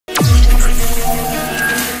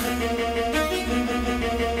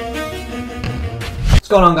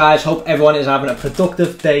Going on, guys? Hope everyone is having a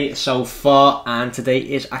productive day so far, and today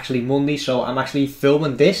is actually Monday, so I'm actually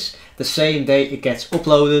filming this the same day it gets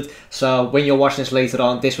uploaded. So when you're watching this later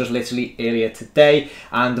on, this was literally earlier today,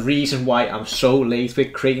 and the reason why I'm so late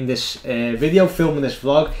with creating this video, filming this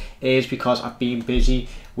vlog, is because I've been busy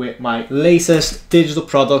with my latest digital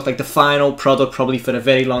product, like the final product probably for a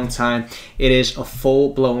very long time. It is a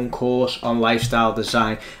full-blown course on lifestyle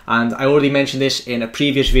design, and I already mentioned this in a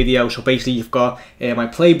previous video. So basically you've got my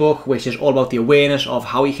playbook, which is all about the awareness of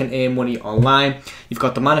how you can earn money online. You've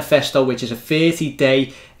got the manifesto, which is a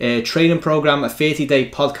 30-day training program, a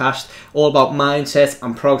 30-day podcast all about mindset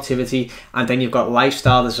and productivity, and then you've got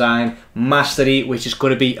lifestyle design mastery, which is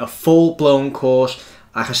going to be a full-blown course,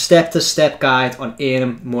 like a step-to-step guide on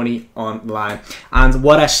earning money online. And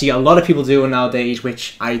what I see a lot of people doing nowadays,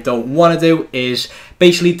 which I don't want to do, is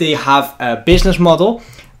basically they have a business model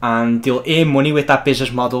and they'll earn money with that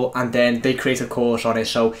business model, and then they create a course on it.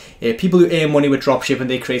 So people who earn money with dropshipping,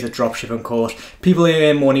 they create a dropshipping course. People who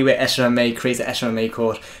earn money with SMMA create an SMMA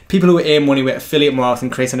course. People who earn money with affiliate marketing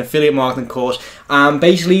create an affiliate marketing course. And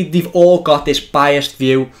basically they've all got this biased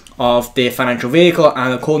view of their financial vehicle,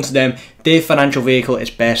 and according to them, their financial vehicle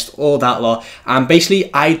is best, all that lot. And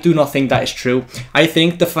basically I do not think that is true. I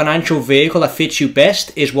think the financial vehicle that fits you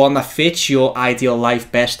best is one that fits your ideal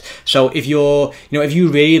life best. So if you're, if you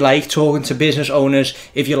really like talking to business owners,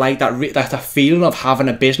 if you like that feeling of having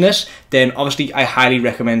a business, then obviously I highly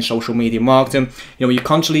recommend social media marketing. You're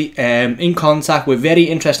constantly in contact with very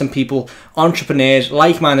interesting people, entrepreneurs,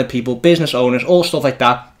 like-minded people, business owners, all stuff like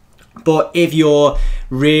that. But if you're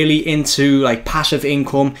really into like passive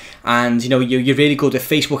income, and you're really good at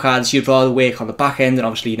Facebook ads, you'd rather work on the back end, and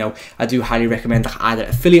obviously I do highly recommend either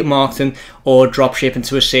affiliate marketing or dropshipping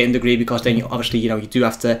to a certain degree, because then you do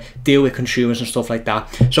have to deal with consumers and stuff like that.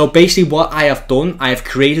 So basically what I have done, I have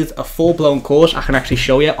created a full-blown course. I can actually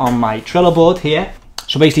show you on my Trello board here.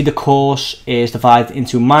 So basically the course is divided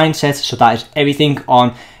into mindset, so that is everything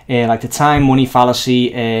on like the time money fallacy,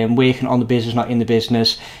 working on the business, not in the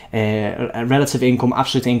business, relative income,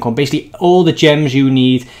 absolute income, basically all the gems you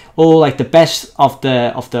need, all like the best of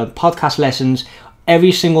the podcast lessons.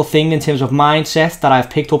 Every single thing in terms of mindset that I've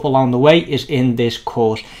picked up along the way is in this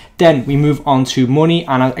course. Then we move on to money,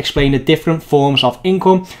 and I'll explain the different forms of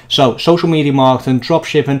income. So social media marketing, drop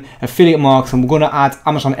shipping, affiliate marketing. We're going to add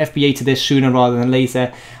Amazon FBA to this sooner rather than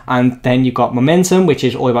later. And then you've got momentum, which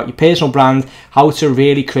is all about your personal brand, how to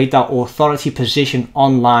really create that authority position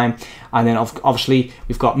online. And then obviously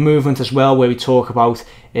we've got movement as well, where we talk about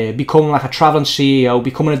becoming like a traveling CEO,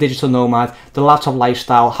 becoming a digital nomad, the laptop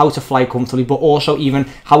lifestyle, how to fly comfortably, but also even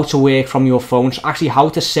how to work from your phone. So actually how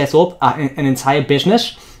to set up an entire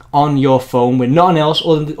business on your phone with nothing else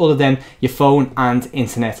other than your phone and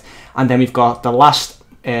internet. And then we've got the last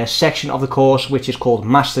section of the course, which is called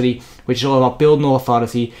Mastery, which is all about building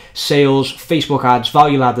authority, sales, Facebook ads,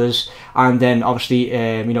 value ladders, and then obviously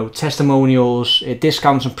testimonials,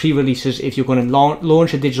 discounts and pre-releases if you're going to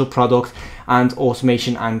launch a digital product, and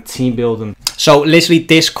automation and team building. So literally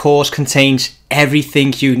this course contains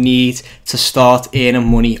everything you need to start earning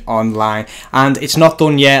money online, and it's not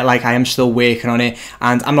done yet. Like, I am still working on it,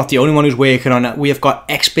 and I'm not the only one who's working on it. We have got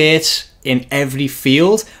experts in every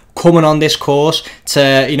field coming on this course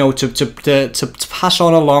to pass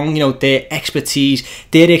on along their expertise,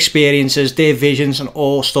 their experiences, their visions, and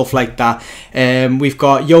all stuff like that. We've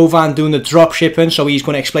got Jovan doing the drop shipping, so he's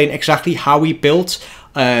going to explain exactly how he built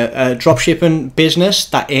a dropshipping business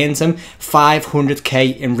that earns him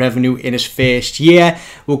 500k in revenue in his first year.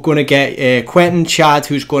 We're going to get Quentin Chad,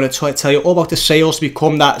 who's going to tell you all about the sales to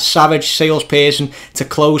become that savage salesperson to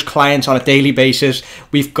close clients on a daily basis.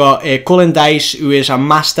 We've got Cullen Dice, who is a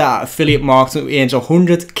master at affiliate marketing, who earns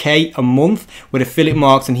 100k a month with affiliate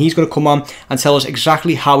marketing. He's going to come on and tell us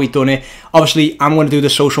exactly how he done it. Obviously, I'm going to do the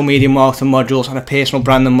social media marketing modules and the personal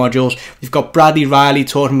branding modules. We've got Bradley Riley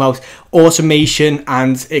talking about automation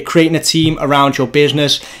and creating a team around your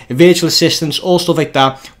business, virtual assistants, all stuff like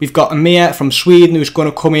that. We've got Amir from Sweden, who's going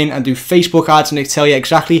to come in and do Facebook ads, and they tell you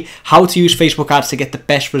exactly how to use Facebook ads to get the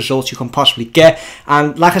best results you can possibly get.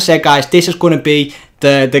 And like I said, guys, this is going to be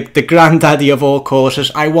the granddaddy of all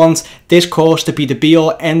courses. I want this course to be the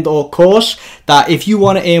be-all end-all course, that if you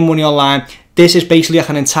want to earn money online, this is basically like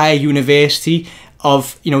an entire university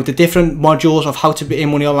of the different modules of how to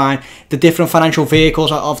earn money online, the different financial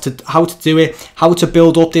vehicles of how to do it, how to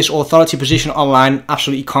build up this authority position online,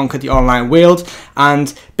 absolutely conquer the online world.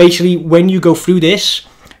 And basically when you go through this,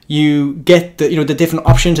 you get the, the different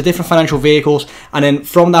options, the different financial vehicles, and then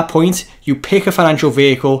from that point you pick a financial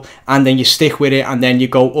vehicle and then you stick with it, and then you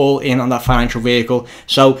go all in on that financial vehicle.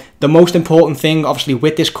 So the most important thing obviously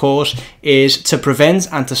with this course is to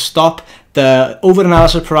prevent and to stop the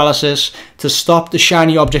over-analysis paralysis, to stop the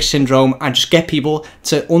shiny object syndrome, and just get people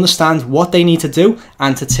to understand what they need to do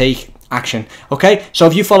and to take action. Okay, so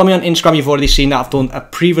if you follow me on Instagram, you've already seen that I've done a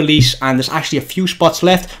pre-release and there's actually a few spots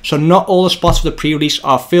left, so not all the spots for the pre-release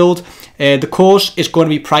are filled. The course is going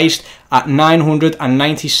to be priced at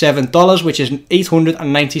 $997, which is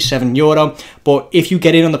 €897. But if you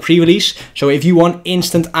get in on the pre-release, so if you want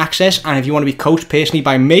instant access and if you want to be coached personally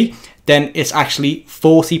by me, then it's actually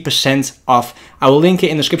 40% off. I will link it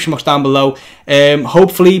in the description box down below.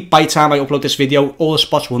 Hopefully by the time I upload this video, all the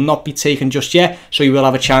spots will not be taken just yet, so you will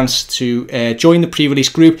have a chance to join the pre-release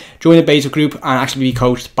group, join the beta group, and actually be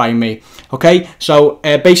coached by me. Okay, so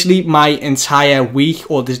basically my entire week,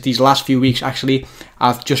 or these last few weeks actually,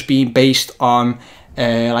 have just been based on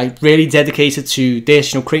like really dedicated to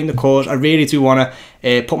this, creating the course. I really do want to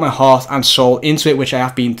put my heart and soul into it, which I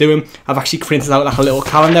have been doing. I've actually printed out like a little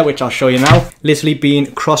calendar, which I'll show you now. Literally been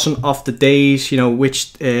crossing off the days,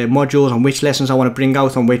 which modules and which lessons I want to bring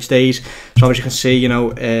out on which days. So as you can see,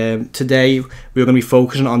 today we're going to be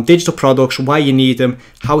focusing on digital products, why you need them,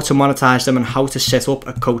 how to monetize them, and how to set up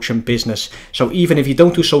a coaching business. So even if you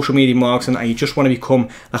don't do social media marketing and you just want to become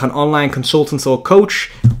like an online consultant or coach,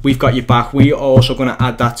 we've got your back. We are also going to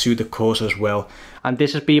add that to the course as well. And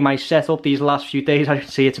this has been my setup these last few days. As you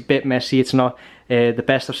can see, it's a bit messy. It's not the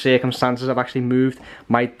best of circumstances. I've actually moved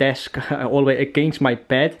my desk all the way against my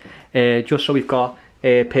bed, just so we've got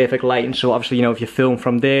perfect lighting. So obviously, if you film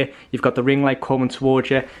from there, you've got the ring light coming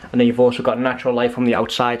towards you, and then you've also got natural light from the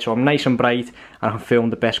outside. So I'm nice and bright, and I can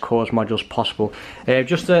film the best course modules possible.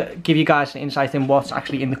 Just to give you guys an insight in what's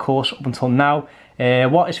actually in the course up until now.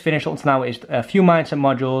 What is finished up until now is a few mindset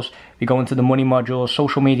modules. We go into the money modules,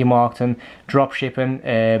 social media marketing, drop shipping.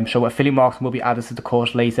 So affiliate marketing will be added to the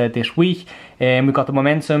course later this week. We've got the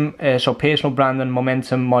momentum, so personal branding,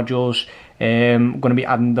 momentum modules. I'm going to be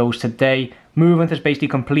adding those today. Movement is basically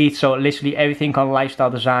complete, so literally everything on lifestyle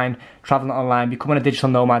design, traveling online, becoming a digital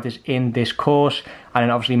nomad is in this course, and then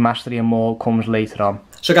obviously mastery and more comes later on.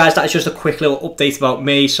 So guys, that is just a quick little update about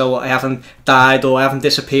me. So I haven't died or I haven't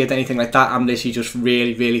disappeared, anything like that. I'm literally just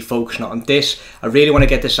really focusing on this. I really want to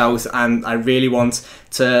get this out, and I really want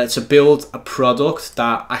to build a product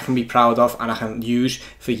that I can be proud of and I can use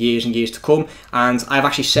for years and years to come. And I've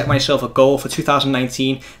actually set myself a goal for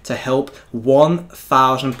 2019 to help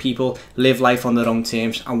 1,000 people live life on their own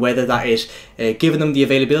terms, and whether that is giving them the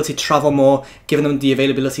availability to travel more, giving them the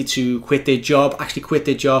availability to quit their job, actually quit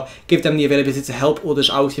their job, give them the availability to help others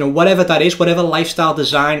out, whatever that is, whatever lifestyle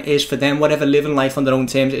design is for them, whatever living life on their own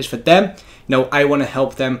terms is for them, I want to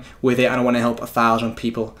help them with it, and I want to help 1,000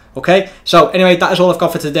 people. Okay, so anyway, that is all I've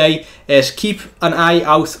got for today. Keep an eye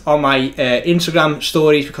out on my Instagram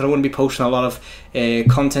stories, because I want to be posting a lot of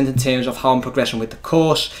content in terms of how I'm progressing with the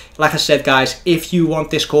course. Like I said, guys, if you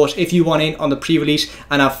want this course, if you want in on the pre-release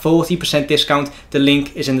and have 40% discount, the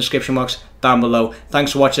link is in the description box down below.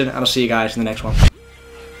 Thanks for watching, and I'll see you guys in the next one.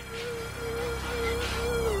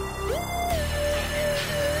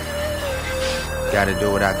 Gotta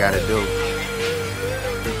do what I gotta do.